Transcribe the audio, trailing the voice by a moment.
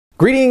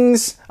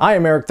Greetings, I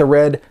am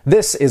EricTheReDD.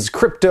 This is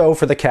Crypto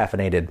for the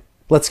Caffeinated.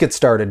 Let's get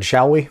started,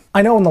 shall we?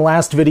 I know in the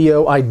last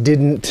video I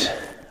didn't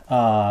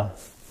specify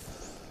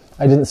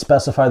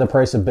the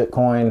price of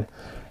Bitcoin,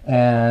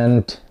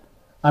 and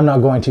I'm not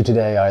going to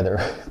today either,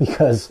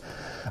 because,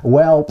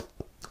 well,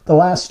 the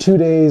last 2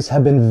 days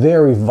have been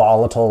very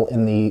volatile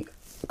in the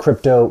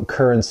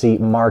cryptocurrency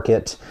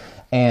market,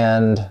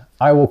 and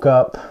I woke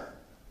up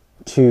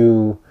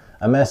to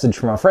a message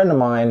from a friend of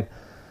mine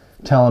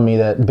telling me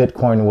that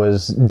Bitcoin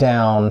was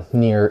down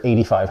near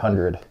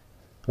 8,500,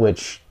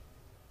 which,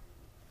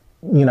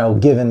 you know,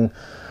 given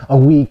a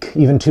week,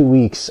 even 2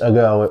 weeks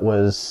ago, it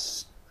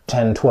was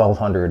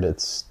 1,200.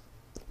 It's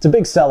a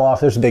big sell-off,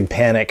 there's a big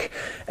panic,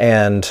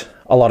 and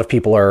a lot of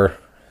people are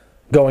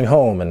going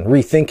home and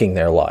rethinking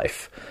their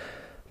life.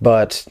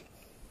 But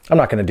I'm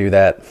not going to do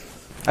that.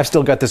 I've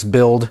still got this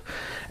build,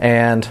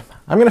 and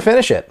I'm going to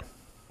finish it.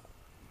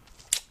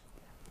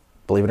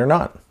 Believe it or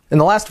not. In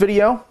the last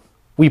video,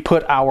 we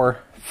put our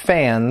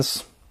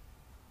fans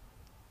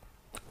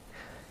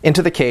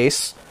into the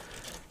case.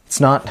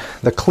 It's not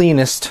the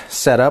cleanest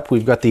setup.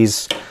 We've got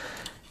these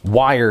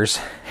wires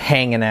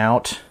hanging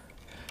out,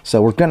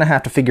 so we're going to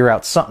have to figure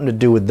out something to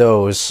do with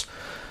those.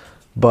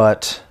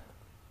 But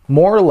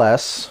more or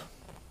less,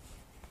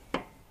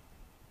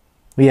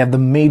 we have the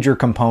major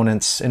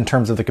components in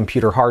terms of the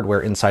computer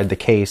hardware inside the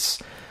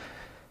case,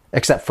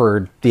 except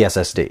for the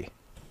SSD,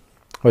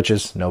 which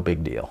is no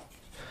big deal.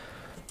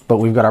 But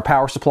we've got our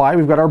power supply,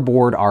 we've got our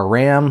board, our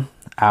RAM,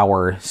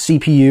 our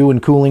CPU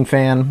and cooling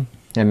fan,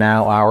 and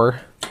now our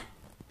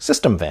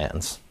system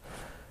fans.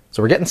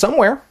 So we're getting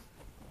somewhere.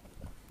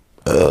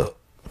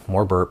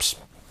 More burps.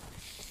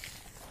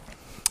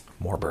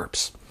 More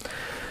burps.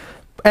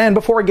 And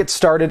before I get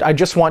started, I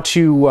just want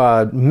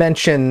to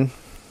mention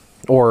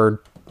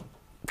or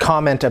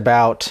comment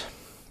about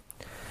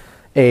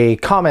a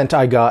comment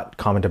I got.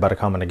 Comment about a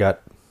comment I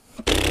got.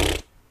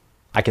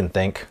 I can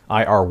think.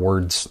 IR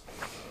words.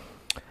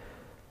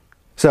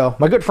 So,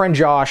 my good friend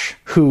Josh,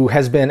 who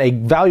has been a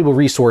valuable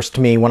resource to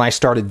me when I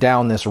started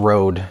down this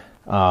road,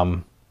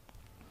 brought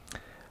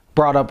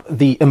up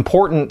the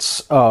importance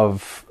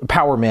of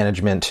power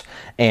management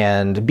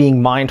and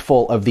being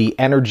mindful of the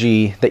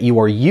energy that you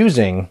are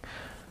using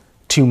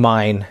to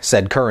mine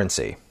said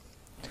currency.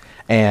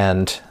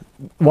 And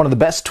one of the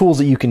best tools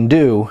that you can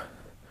do,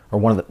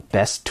 one of the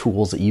best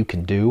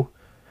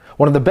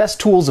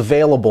tools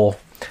available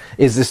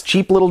is this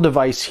cheap little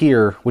device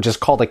here, which is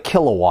called a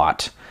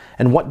kilowatt.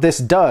 And what this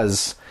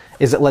does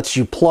is it lets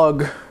you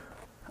plug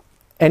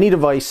any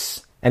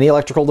device, any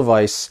electrical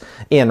device,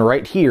 in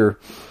right here,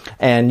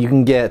 and you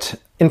can get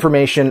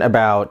information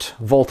about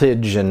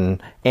voltage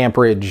and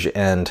amperage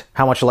and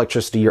how much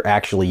electricity you're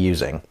actually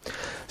using.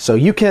 So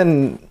you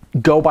can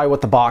go by what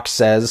the box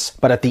says,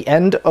 but at the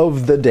end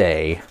of the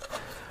day,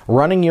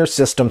 running your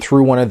system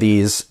through one of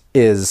these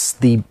is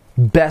the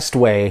best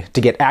way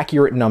to get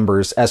accurate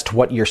numbers as to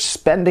what you're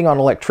spending on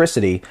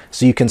electricity,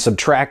 so you can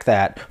subtract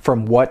that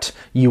from what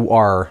you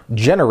are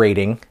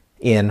generating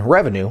in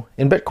revenue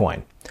in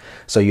Bitcoin.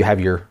 So you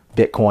have your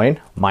Bitcoin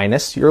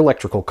minus your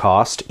electrical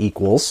cost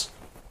equals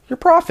your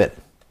profit.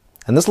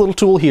 And this little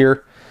tool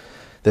here,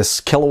 this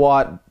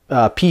kilowatt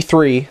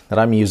P3 that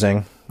I'm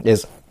using,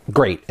 is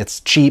great. It's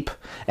cheap,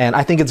 and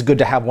I think it's good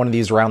to have one of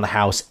these around the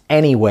house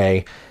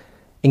anyway,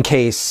 in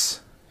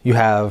case you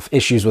have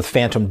issues with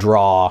phantom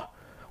draw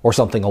or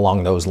something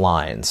along those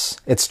lines.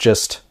 It's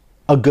just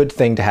a good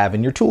thing to have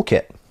in your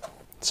toolkit.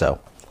 So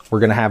we're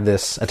going to have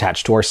this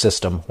attached to our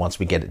system once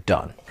we get it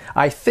done.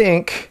 I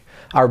think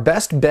our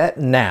best bet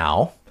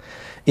now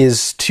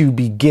is to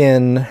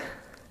begin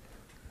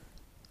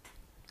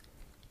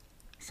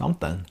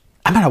something.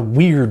 I'm at a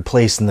weird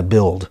place in the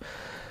build.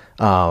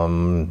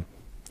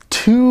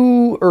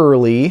 Too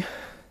early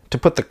to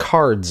put the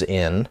cards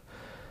in,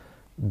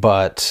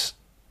 but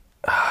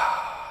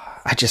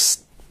I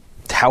just,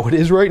 how it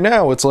is right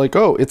now, it's like,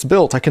 oh, it's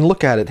built, I can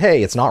look at it,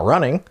 hey, it's not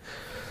running.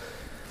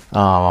 What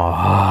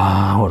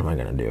am I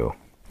gonna do?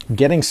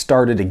 Getting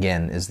started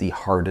again is the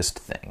hardest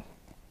thing.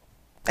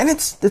 And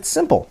it's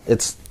simple.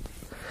 It's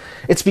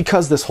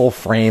because this whole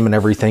frame and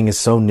everything is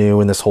so new,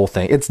 and this whole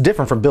thing, it's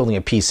different from building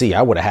a PC.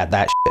 I would have had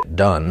that shit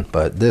done,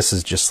 but this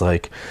is just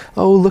like,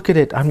 oh, look at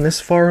it, I'm this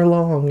far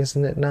along,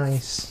 isn't it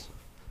nice?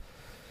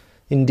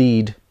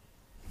 Indeed.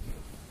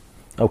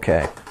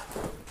 Okay.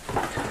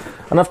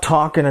 Enough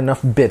talking,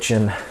 enough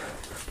bitching.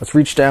 Let's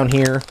reach down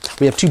here.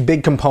 We have two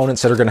big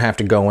components that are going to have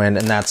to go in,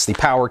 and that's the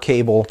power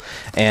cable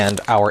and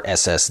our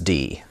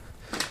SSD.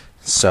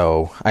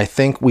 So I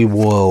think we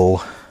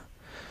will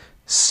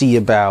see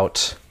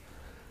about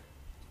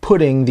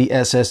putting the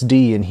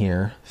SSD in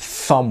here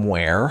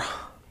somewhere.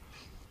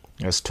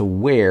 As to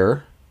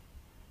where,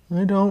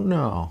 I don't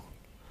know.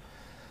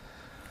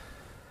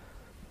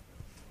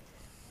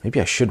 Maybe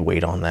I should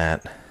wait on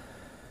that.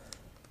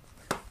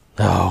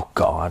 Oh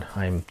God,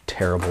 I'm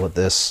terrible at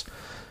this.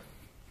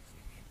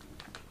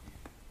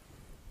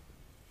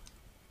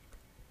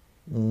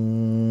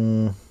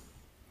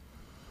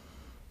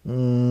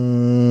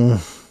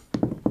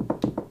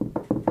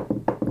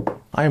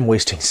 I'm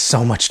wasting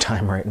so much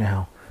time right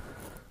now.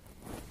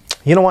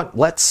 You know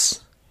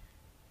what?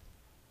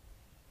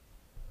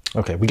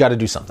 Okay, we got to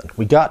do something.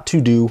 We got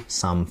to do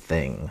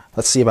something.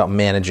 Let's see about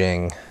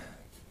managing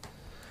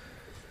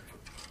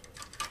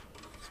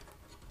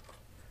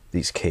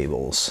these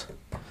cables.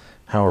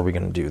 How are we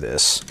going to do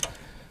this?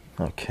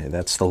 Okay,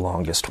 that's the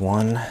longest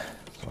one.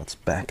 So let's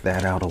back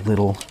that out a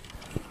little.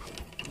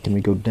 Can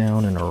we go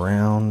down and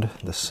around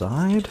the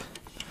side?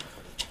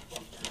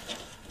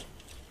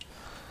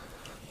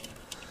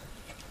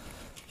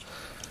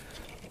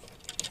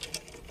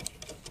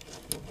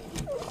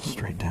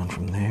 Straight down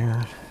from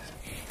there.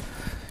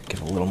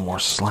 Give a little more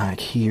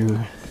slack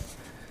here.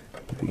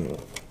 Can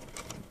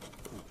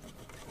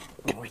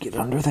we get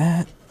under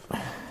that?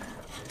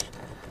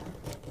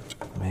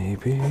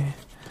 Maybe.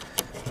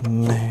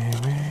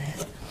 Maybe.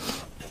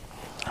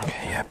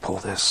 Okay, yeah, pull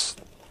this.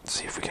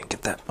 See if we can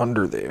get that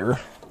under there.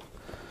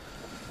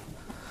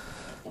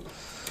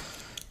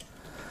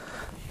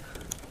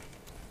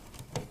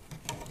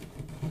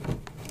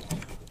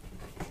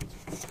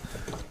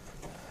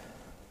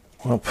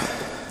 Well,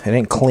 it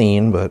ain't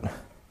clean, but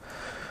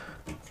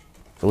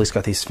at least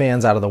got these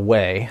fans out of the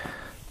way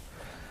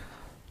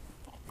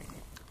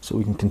so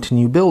we can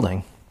continue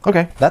building.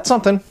 Okay, that's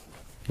something.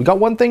 We got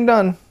one thing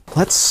done.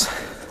 Let's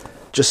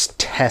just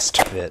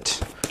test fit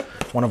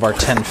one of our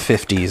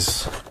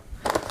 1050s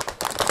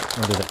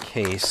into the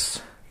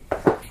case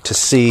to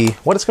see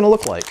what it's going to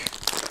look like.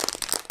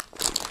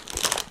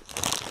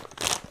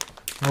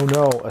 Oh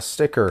no, a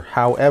sticker.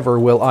 However,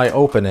 will I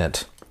open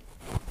it?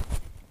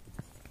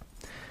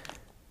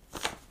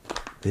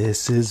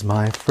 This is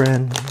my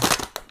friend.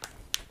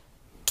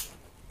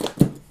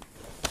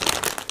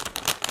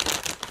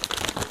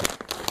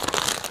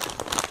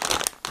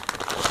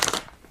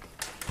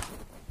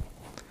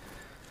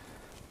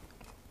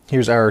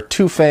 Here's our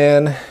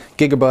 2-fan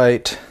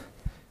GIGABYTE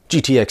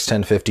GTX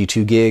 1050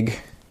 2 gig.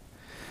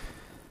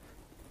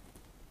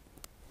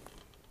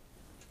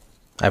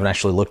 I haven't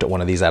actually looked at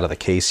one of these out of the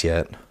case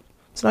yet.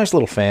 It's a nice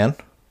little fan.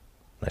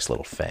 Nice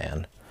little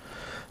fan.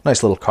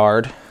 Nice little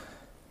card.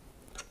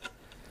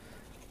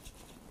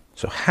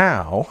 So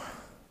how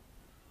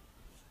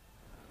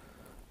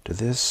do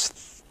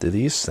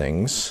these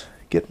things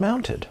get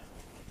mounted?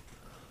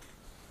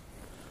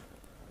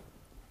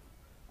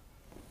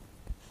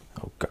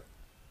 Oh God.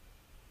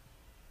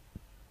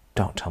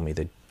 Don't tell me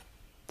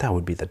that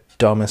would be the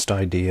dumbest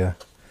idea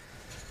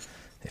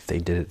if they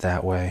did it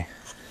that way.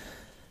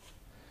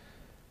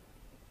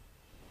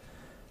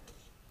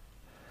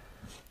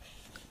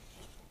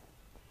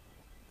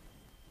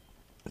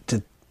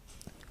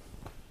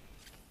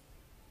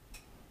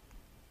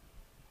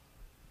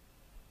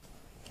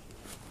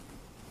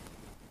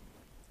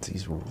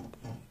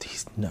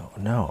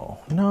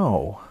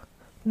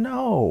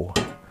 No.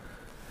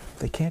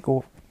 They can't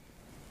go.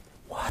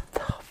 What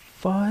the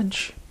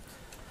fudge?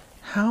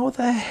 How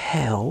the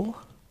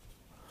hell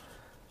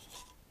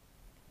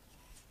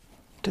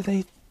do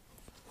they?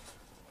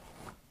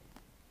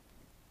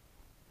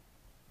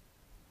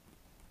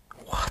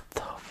 What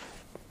the?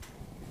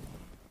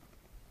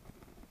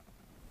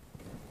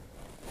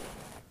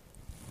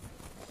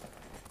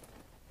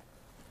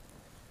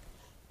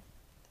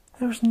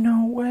 There's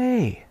no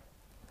way.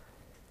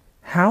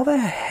 How the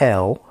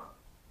hell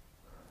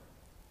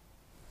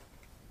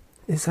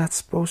is that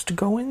supposed to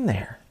go in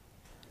there?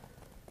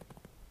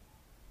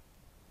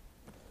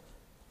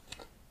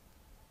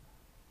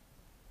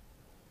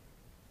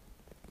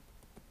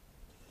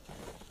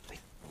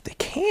 They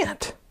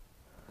can't.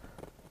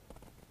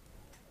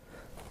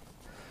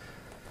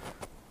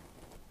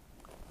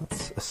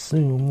 Let's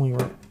assume we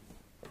were...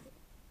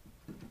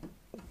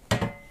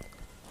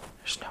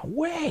 There's no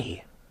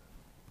way.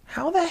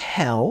 How the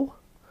hell?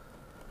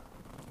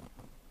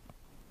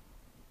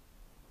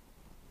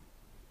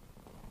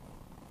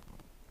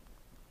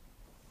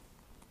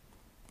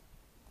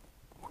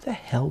 Who the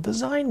hell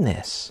designed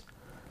this?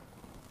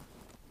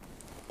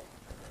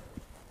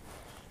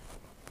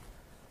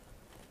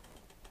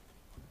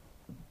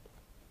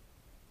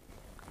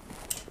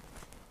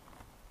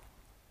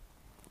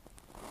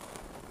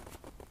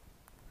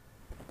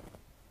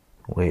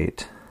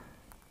 Wait.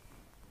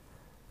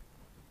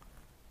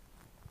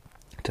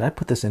 Did I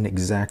put this in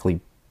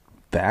exactly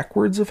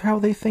backwards of how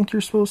they think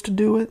you're supposed to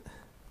do it?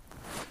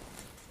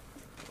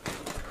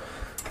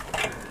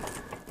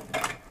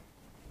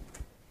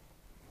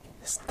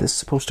 Is this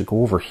supposed to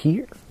go over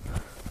here?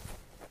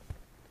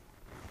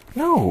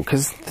 No,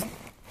 because...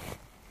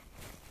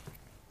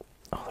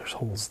 Oh, there's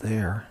holes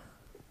there.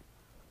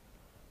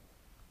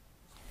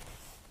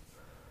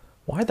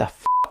 Why the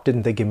f***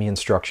 didn't they give me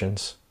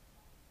instructions?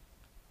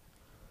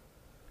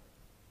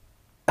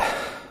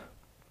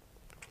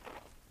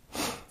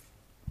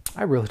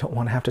 I really don't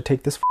want to have to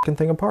take this fucking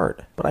thing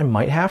apart, but I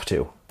might have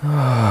to.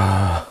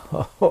 I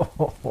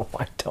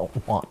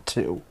don't want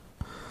to.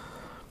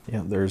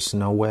 Yeah, there's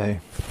no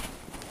way.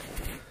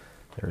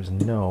 There's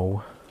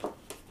no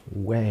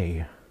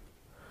way.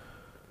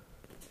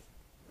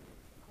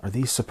 Are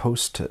these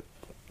supposed to...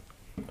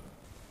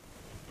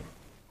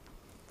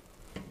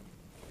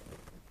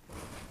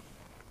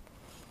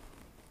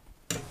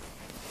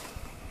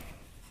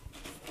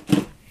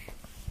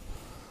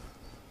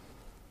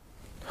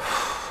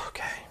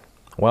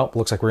 Well,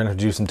 looks like we're gonna have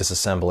to do some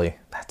disassembly.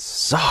 That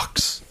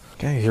sucks.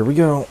 Okay, here we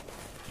go.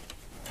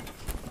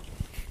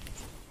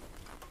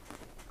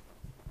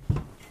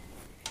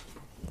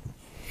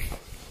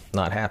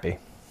 Not happy.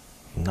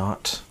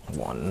 Not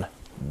one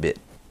bit.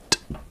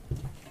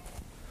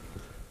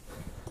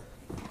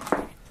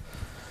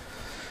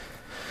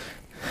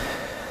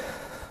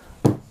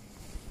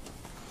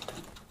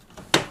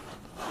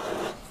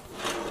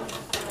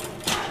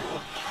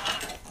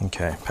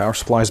 Okay, power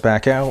supply's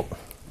back out.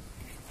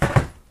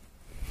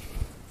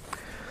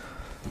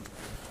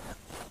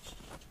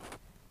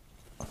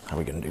 How are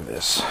we gonna do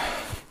this?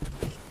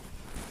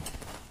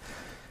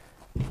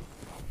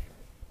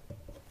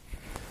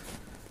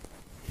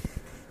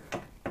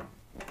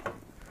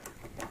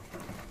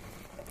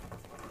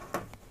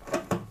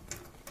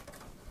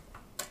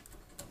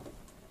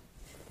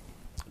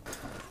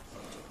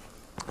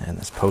 And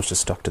this post is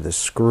stuck to this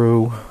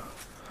screw.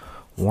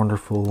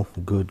 Wonderful,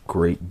 good,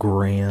 great,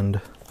 grand.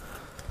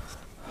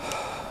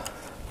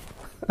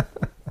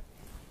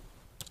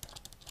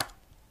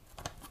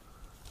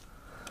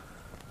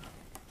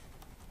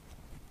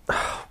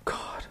 Oh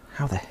God,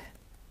 how the heck?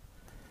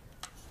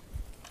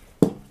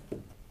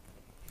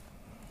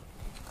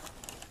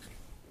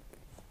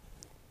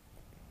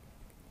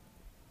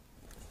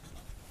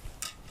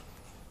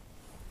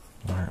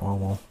 Alright, well,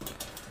 we'll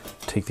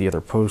take the other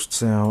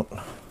posts out.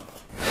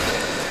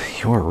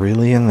 You're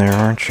really in there,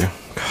 aren't you?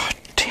 God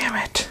damn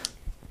it.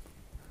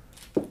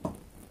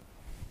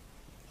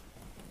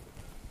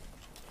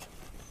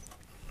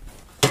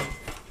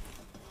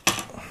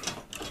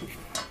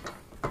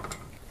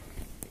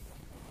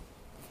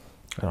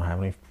 I don't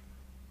have any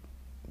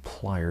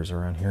pliers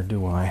around here,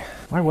 do I?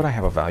 Why would I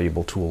have a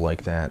valuable tool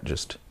like that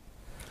just,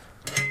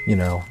 you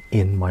know,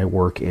 in my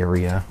work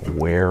area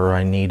where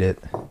I need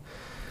it?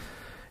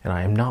 And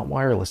I am not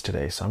wireless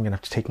today, so I'm gonna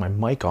have to take my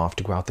mic off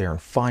to go out there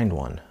and find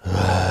one.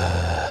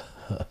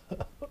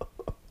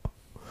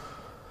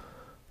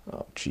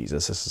 Oh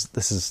Jesus,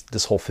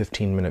 this whole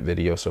 15-minute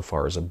video so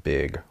far is a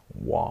big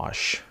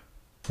wash.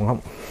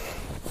 Well,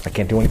 I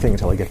can't do anything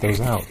until I get those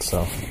out,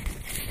 so.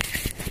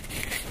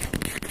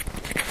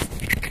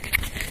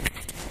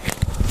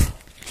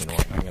 You know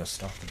what, I'm gonna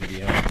stop the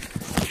video. I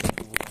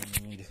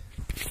need to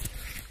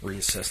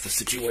reassess the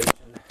situation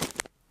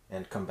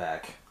and come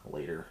back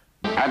later.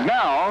 And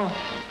now,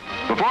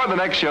 before the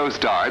next show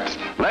starts,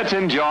 let's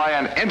enjoy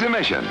an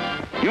intermission.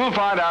 You'll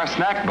find our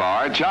snack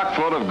bar chock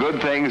full of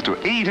good things to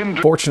eat and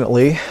drink.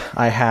 Fortunately,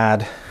 I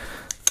had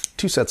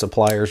 2 sets of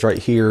pliers right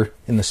here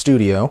in the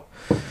studio,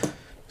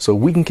 so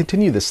we can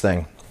continue this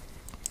thing.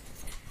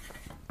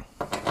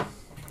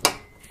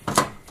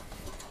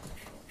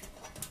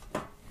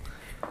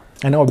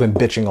 I know I've been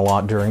bitching a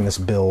lot during this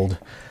build,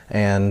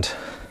 and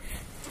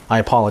I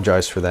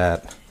apologize for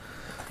that.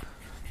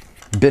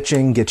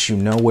 Bitching gets you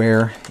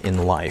nowhere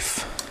in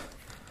life.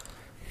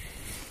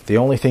 The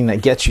only thing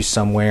that gets you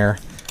somewhere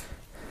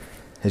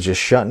is just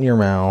shutting your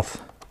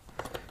mouth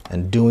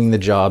and doing the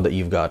job that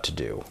you've got to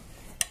do.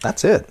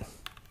 That's it.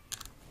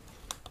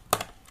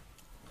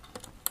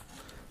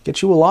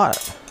 Gets you a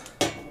lot.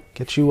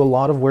 Gets you a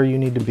lot of where you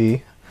need to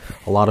be,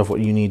 a lot of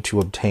what you need to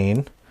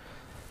obtain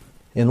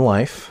in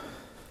life,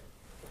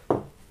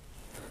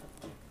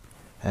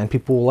 and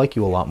people will like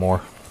you a lot more.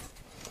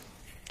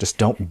 Just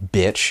don't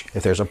bitch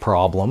if there's a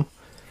problem.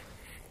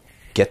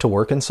 Get to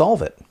work and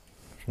solve it.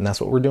 And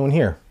that's what we're doing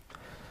here.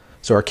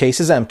 So our case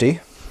is empty,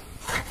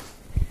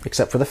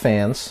 except for the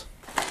fans.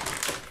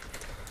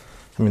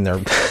 I mean, they're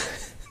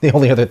the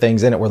only other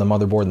things in it were the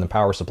motherboard and the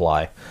power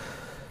supply.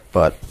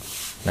 But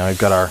now we've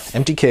got our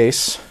empty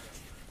case,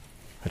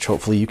 which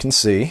hopefully you can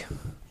see.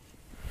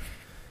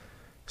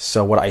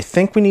 So what I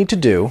think we need to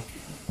do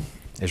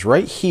is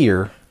right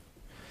here,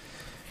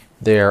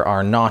 there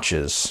are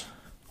notches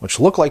which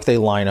look like they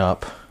line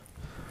up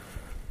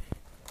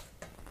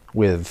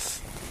with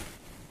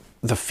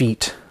the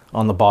feet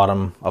on the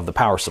bottom of the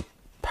power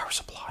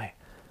supply,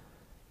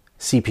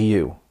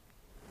 CPU,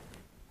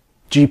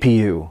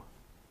 GPU.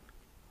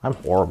 I'm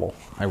horrible.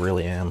 I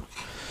really am.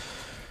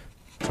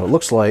 So it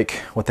looks like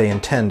what they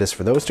intend is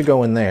for those to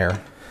go in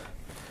there,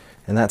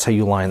 and that's how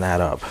you line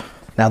that up.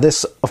 Now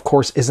this, of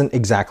course, isn't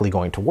exactly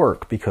going to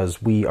work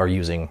because we are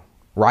using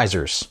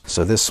risers.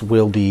 So this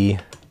will be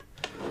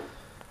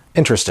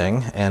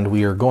interesting, and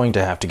we are going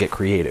to have to get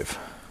creative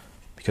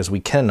because we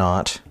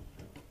cannot,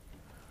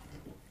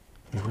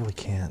 we really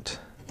can't,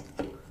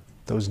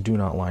 those do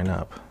not line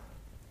up.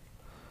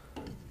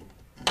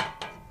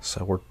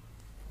 So we're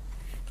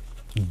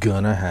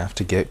gonna have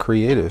to get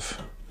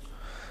creative.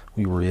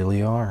 We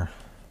really are.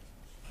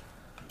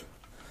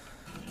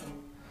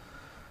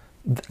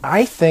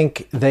 I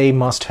think they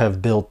must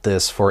have built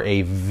this for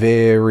a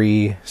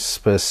very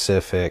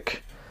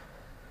specific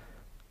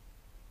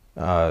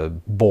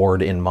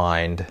board in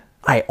mind.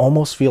 I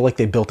almost feel like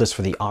they built this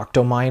for the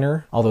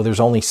Octominer, although there's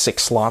only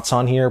 6 slots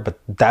on here, but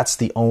that's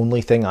the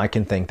only thing I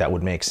can think that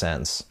would make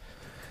sense,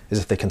 is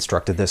if they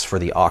constructed this for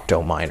the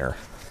Octominer.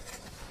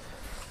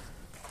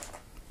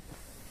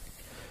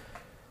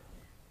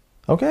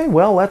 Okay,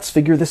 well, let's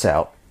figure this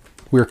out.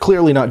 We're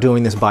clearly not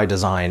doing this by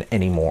design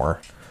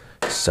anymore.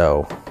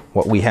 So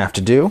what we have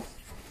to do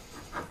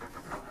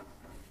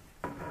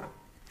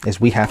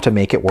is we have to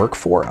make it work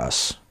for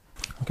us.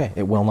 Okay,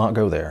 it will not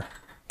go there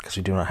because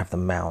we do not have the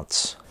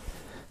mounts.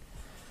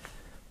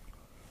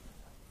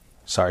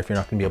 Sorry if you're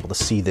not going to be able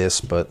to see this,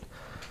 but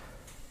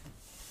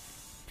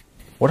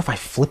what if I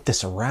flip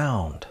this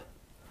around?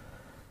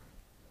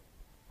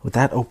 Would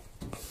that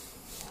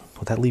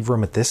leave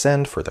room at this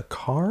end for the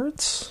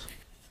cards?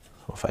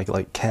 If I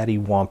like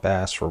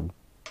caddy-womp-ass or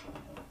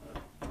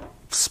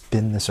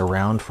spin this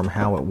around from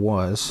how it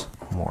was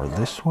more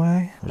this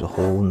way, there's a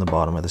hole in the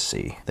bottom of the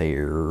C.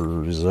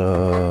 There's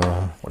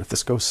what if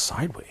this goes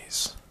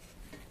sideways?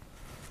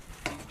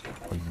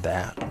 Or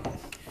that?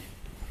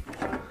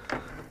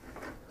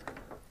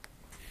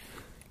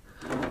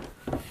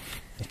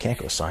 It can't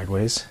go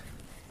sideways.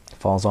 It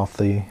falls off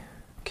the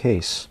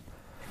case.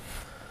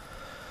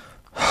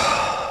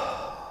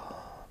 I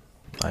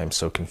am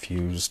so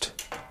confused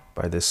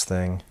by this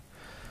thing.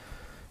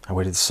 I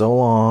waited so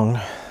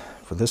long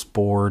for this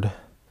board,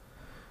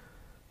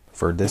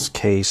 for this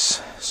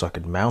case, so I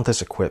could mount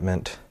this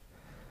equipment.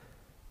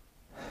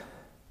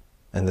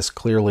 And this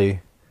clearly,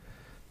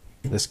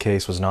 this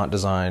case was not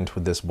designed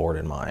with this board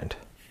in mind.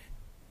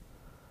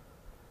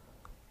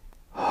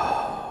 Those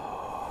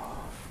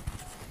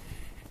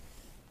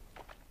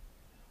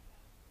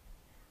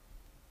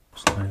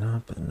line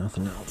up and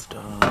nothing else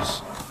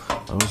does.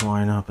 Those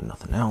line up and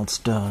nothing else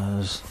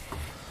does.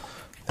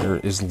 There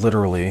is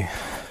literally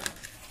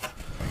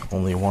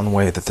only one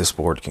way that this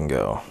board can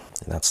go,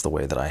 and that's the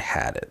way that I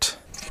had it,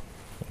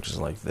 which is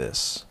like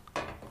this.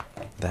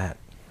 That,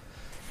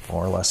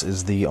 more or less,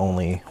 is the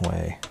only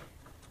way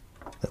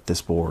that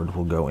this board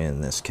will go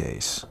in this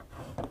case.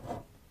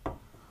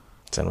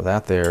 And with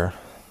that there,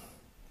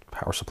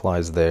 power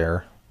supply's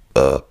there.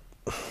 But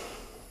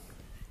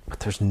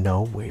there's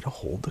no way to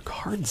hold the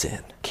cards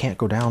in. Can't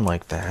go down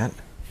like that.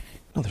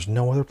 No, there's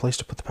no other place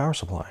to put the power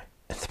supply.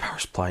 If the power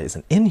supply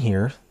isn't in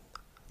here,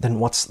 then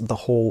what's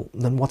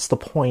the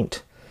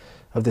point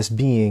of this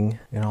being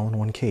an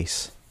all-in-one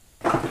case?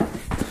 Okay,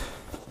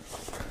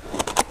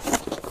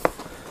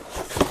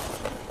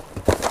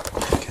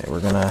 we're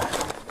gonna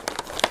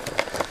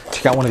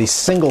check out one of these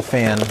single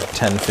fan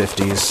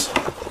 1050s.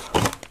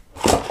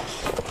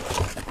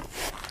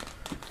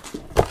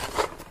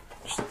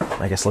 Just,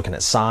 I guess looking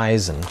at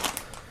size and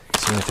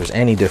seeing if there's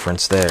any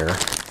difference there.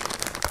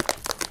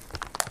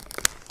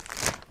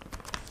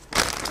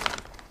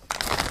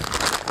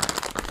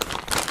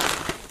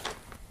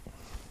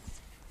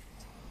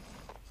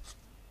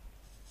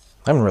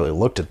 I haven't really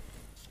looked at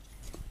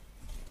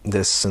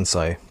this since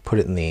I put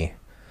it in the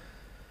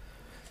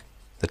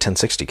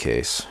 1060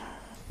 case.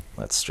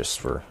 That's just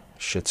for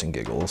shits and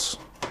giggles.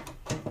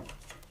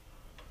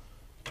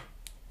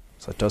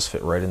 So it does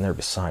fit right in there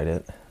beside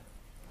it.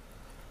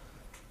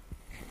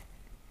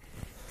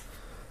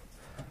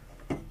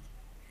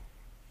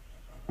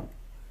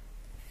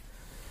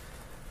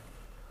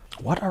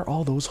 What are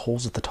all those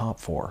holes at the top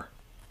for?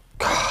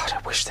 God,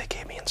 I wish they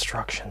gave me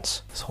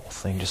instructions. This whole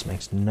thing just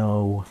makes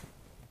no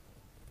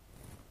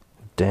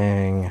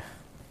dang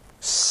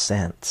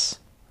sense.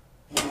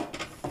 Let's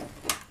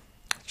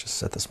just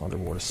set this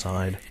motherboard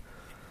aside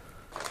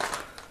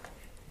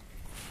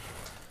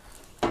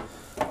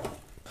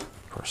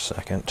for a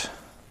second.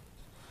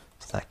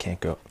 So that can't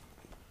go.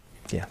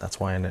 Yeah, that's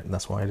why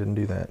I didn't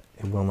do that.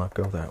 It will not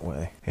go that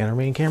way. And our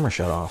main camera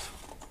shut off.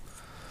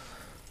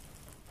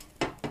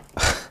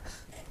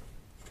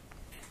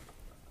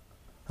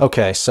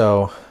 Okay,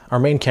 so our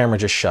main camera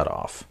just shut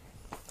off.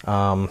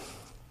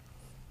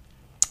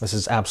 This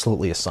is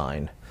absolutely a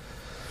sign.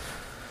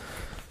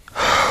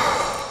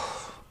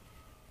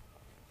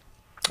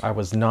 I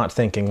was not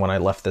thinking when I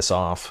left this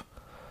off,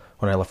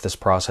 when I left this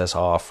process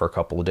off for a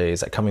couple of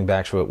days, that coming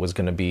back to it was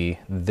going to be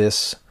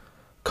this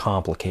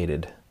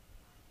complicated.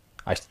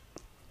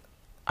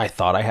 I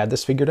thought I had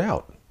this figured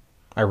out.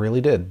 I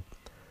really did.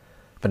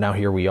 But now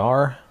here we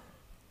are.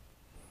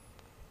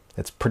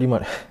 It's pretty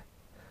much,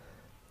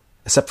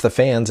 except for the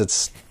fans,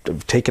 it's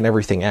taken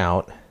everything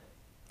out.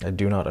 I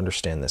do not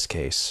understand this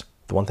case.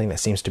 The one thing that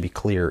seems to be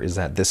clear is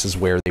that this is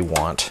where they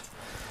want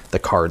the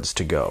cards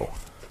to go.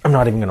 I'm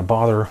not even going to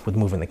bother with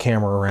moving the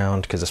camera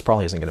around because this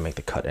probably isn't going to make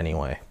the cut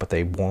anyway, but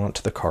they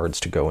want the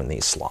cards to go in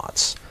these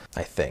slots,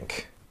 I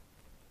think.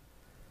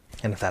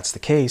 And if that's the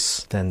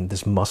case, then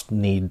this must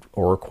need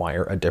or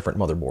require a different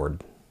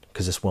motherboard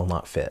because this will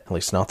not fit. At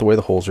least not the way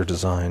the holes are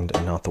designed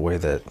and not the way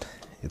that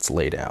it's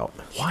laid out.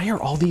 Why are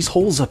all these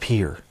holes up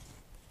here?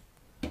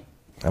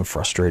 I'm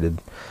frustrated.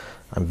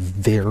 I'm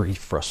very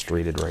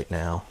frustrated right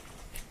now.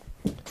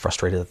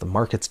 Frustrated that the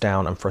market's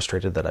down. I'm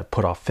frustrated that I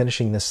put off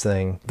finishing this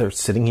thing. They're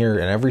sitting here,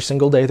 and every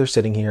single day they're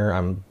sitting here,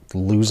 I'm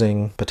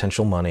losing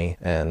potential money,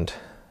 and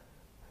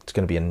it's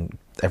going to be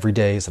every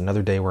day is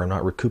another day where I'm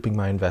not recouping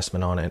my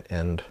investment on it,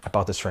 and I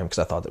bought this frame because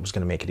I thought that was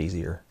going to make it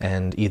easier.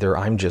 And either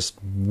I'm just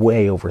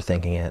way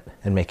overthinking it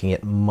and making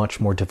it much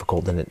more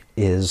difficult than it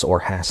is or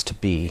has to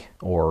be,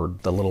 or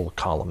the little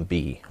column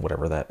B,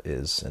 whatever that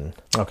is. And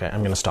okay, I'm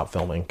going to stop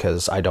filming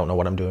because I don't know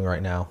what I'm doing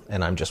right now,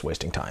 and I'm just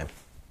wasting time.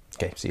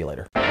 Okay, see you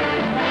later.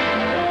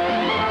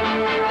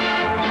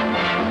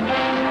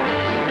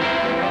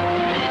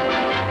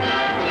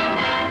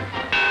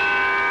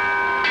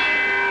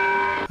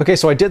 Okay,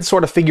 so I did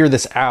sort of figure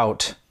this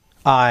out.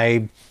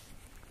 I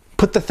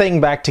put the thing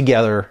back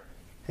together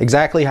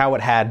exactly how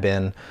it had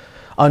been,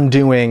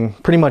 undoing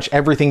pretty much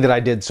everything that I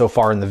did so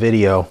far in the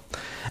video,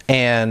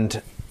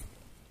 and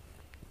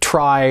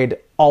tried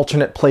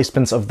alternate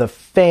placements of the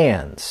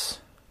fans,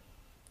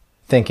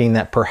 thinking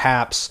that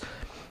perhaps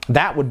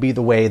that would be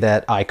the way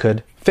that I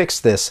could fix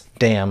this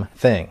damn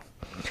thing.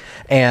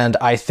 And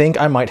I think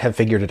I might have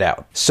figured it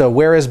out. So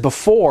whereas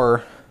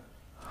before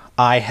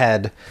I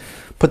had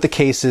put the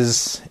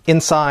cases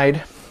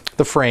inside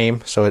the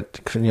frame, so it,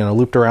 you know,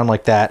 looped around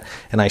like that,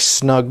 and I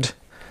snugged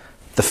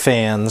the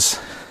fans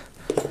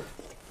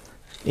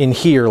in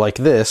here like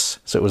this,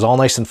 so it was all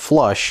nice and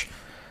flush.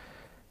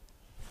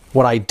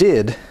 What I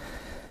did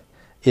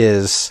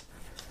is,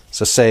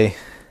 so say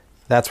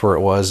that's where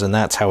it was and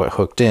that's how it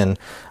hooked in,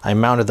 I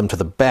mounted them to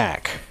the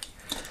back,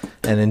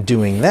 and in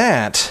doing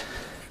that,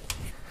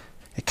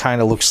 it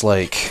kind of looks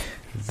like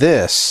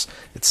this.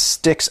 It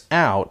sticks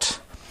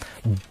out,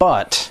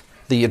 but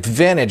the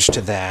advantage to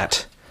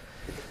that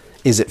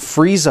is it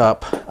frees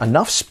up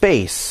enough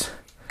space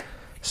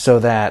so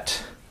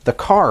that the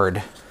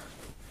card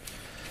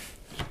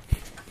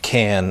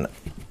can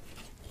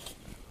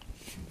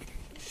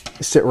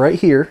sit right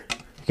here.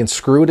 You can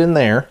screw it in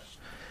there.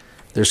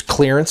 There's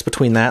clearance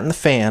between that and the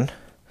fan.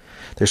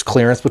 There's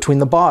clearance between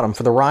the bottom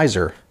for the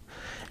riser.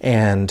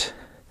 And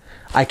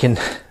I can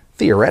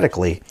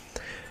theoretically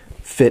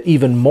fit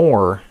even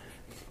more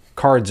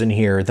cards in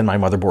here than my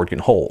motherboard can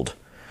hold.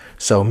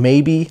 So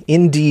maybe,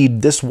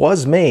 indeed, this frame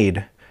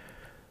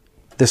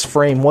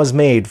was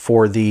made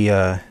for the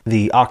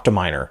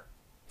Octominer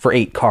for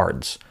 8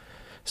 cards.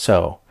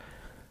 So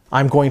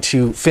I'm going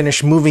to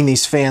finish moving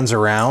these fans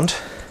around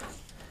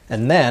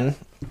and then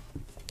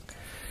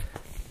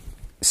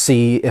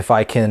see if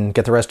I can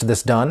get the rest of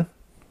this done.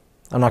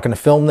 I'm not going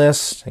to film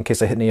this in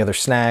case I hit any other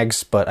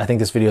snags, but I think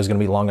this video is going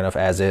to be long enough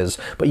as is.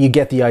 But you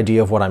get the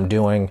idea of what I'm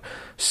doing,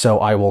 so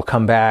I will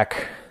come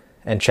back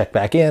and check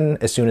back in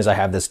as soon as I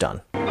have this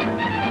done.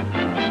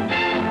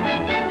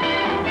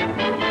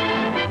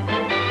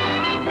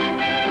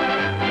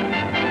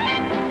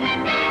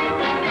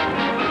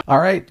 All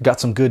right, got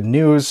some good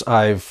news.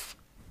 I've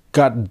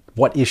got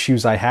what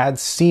issues I had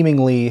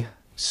seemingly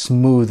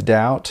smoothed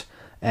out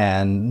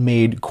and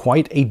made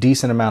quite a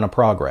decent amount of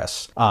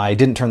progress. I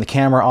didn't turn the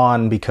camera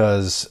on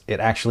because it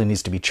actually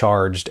needs to be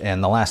charged,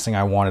 and the last thing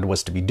I wanted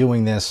was to be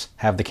doing this,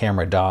 have the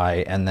camera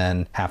die, and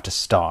then have to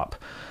stop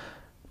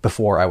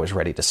before I was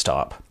ready to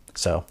stop.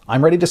 So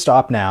I'm ready to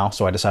stop now,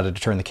 so I decided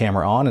to turn the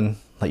camera on and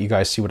let you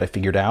guys see what I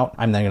figured out.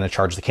 I'm then going to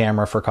charge the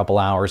camera for a couple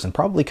hours and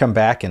probably come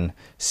back and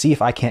see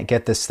if I can't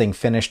get this thing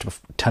finished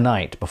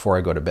tonight before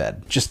I go to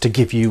bed. Just to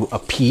give you a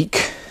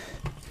peek,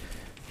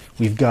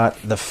 we've got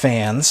the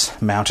fans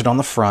mounted on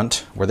the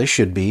front where they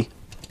should be,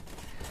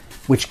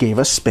 which gave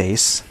us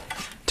space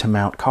to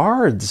mount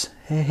cards.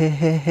 Hey, hey,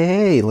 hey,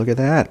 hey, look at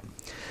that.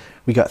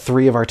 We got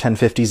 3 of our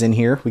 1050s in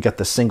here. We got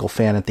the single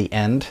fan at the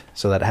end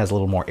so that it has a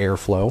little more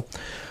airflow.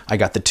 I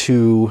got the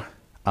 2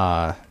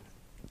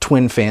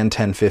 twin fan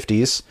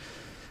 1050s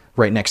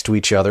right next to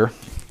each other.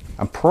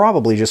 I'm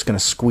probably just going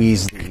to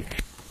squeeze the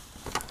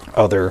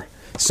other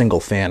single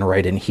fan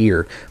right in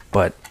here,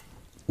 but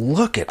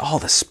look at all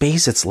the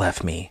space it's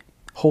left me.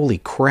 Holy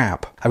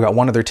crap. I've got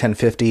one other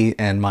 1050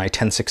 and my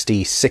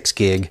 1060 6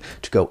 gig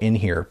to go in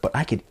here, but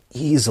I could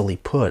easily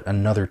put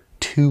another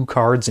 2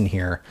 cards in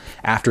here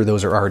after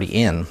those are already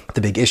in.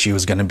 The big issue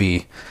is going to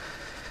be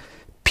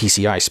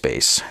PCI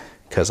space,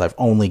 because I've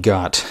only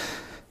got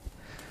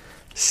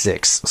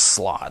 6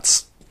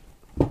 slots.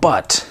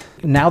 But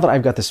now that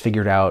I've got this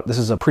figured out, this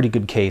is a pretty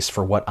good case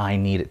for what I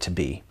need it to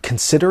be.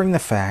 Considering the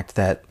fact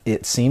that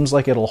it seems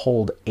like it'll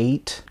hold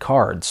 8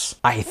 cards,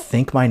 I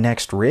think my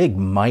next rig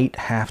might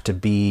have to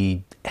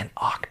be an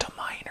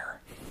Octominer.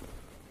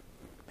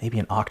 Maybe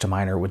an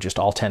Octominer with just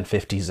all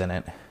 1050s in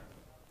it.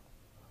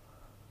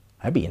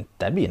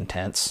 That'd be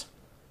intense.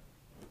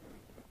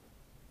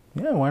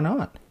 Yeah, why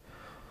not?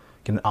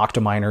 Get an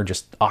Octominer,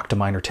 just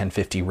Octominer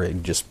 1050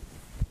 rig, just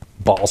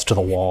balls to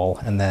the wall,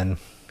 and then,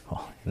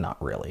 well, not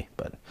really,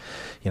 but,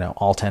 you know,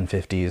 all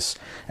 1050s,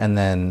 and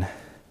then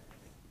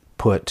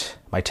put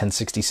my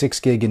 1066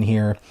 gig in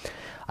here.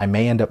 I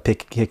may end up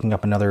picking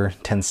up another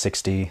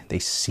 1060. They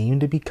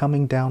seem to be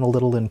coming down a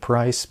little in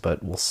price,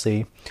 but we'll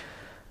see.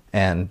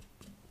 And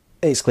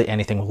basically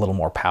anything with a little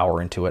more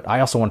power into it. I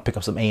also want to pick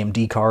up some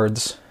AMD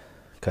cards,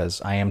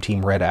 because I am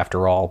Team Red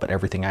after all, but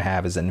everything I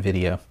have is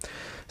NVIDIA.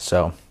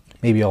 So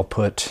maybe I'll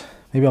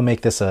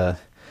make this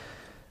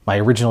my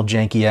original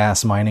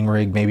janky-ass mining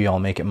rig. Maybe I'll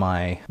make it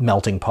my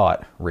melting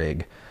pot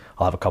rig.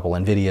 I'll have a couple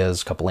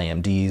NVIDIAs, a couple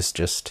AMDs,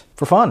 just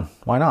for fun.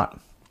 Why not?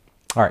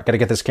 All right, got to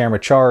get this camera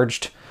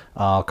charged.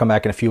 I'll come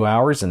back in a few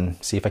hours and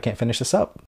see if I can't finish this up.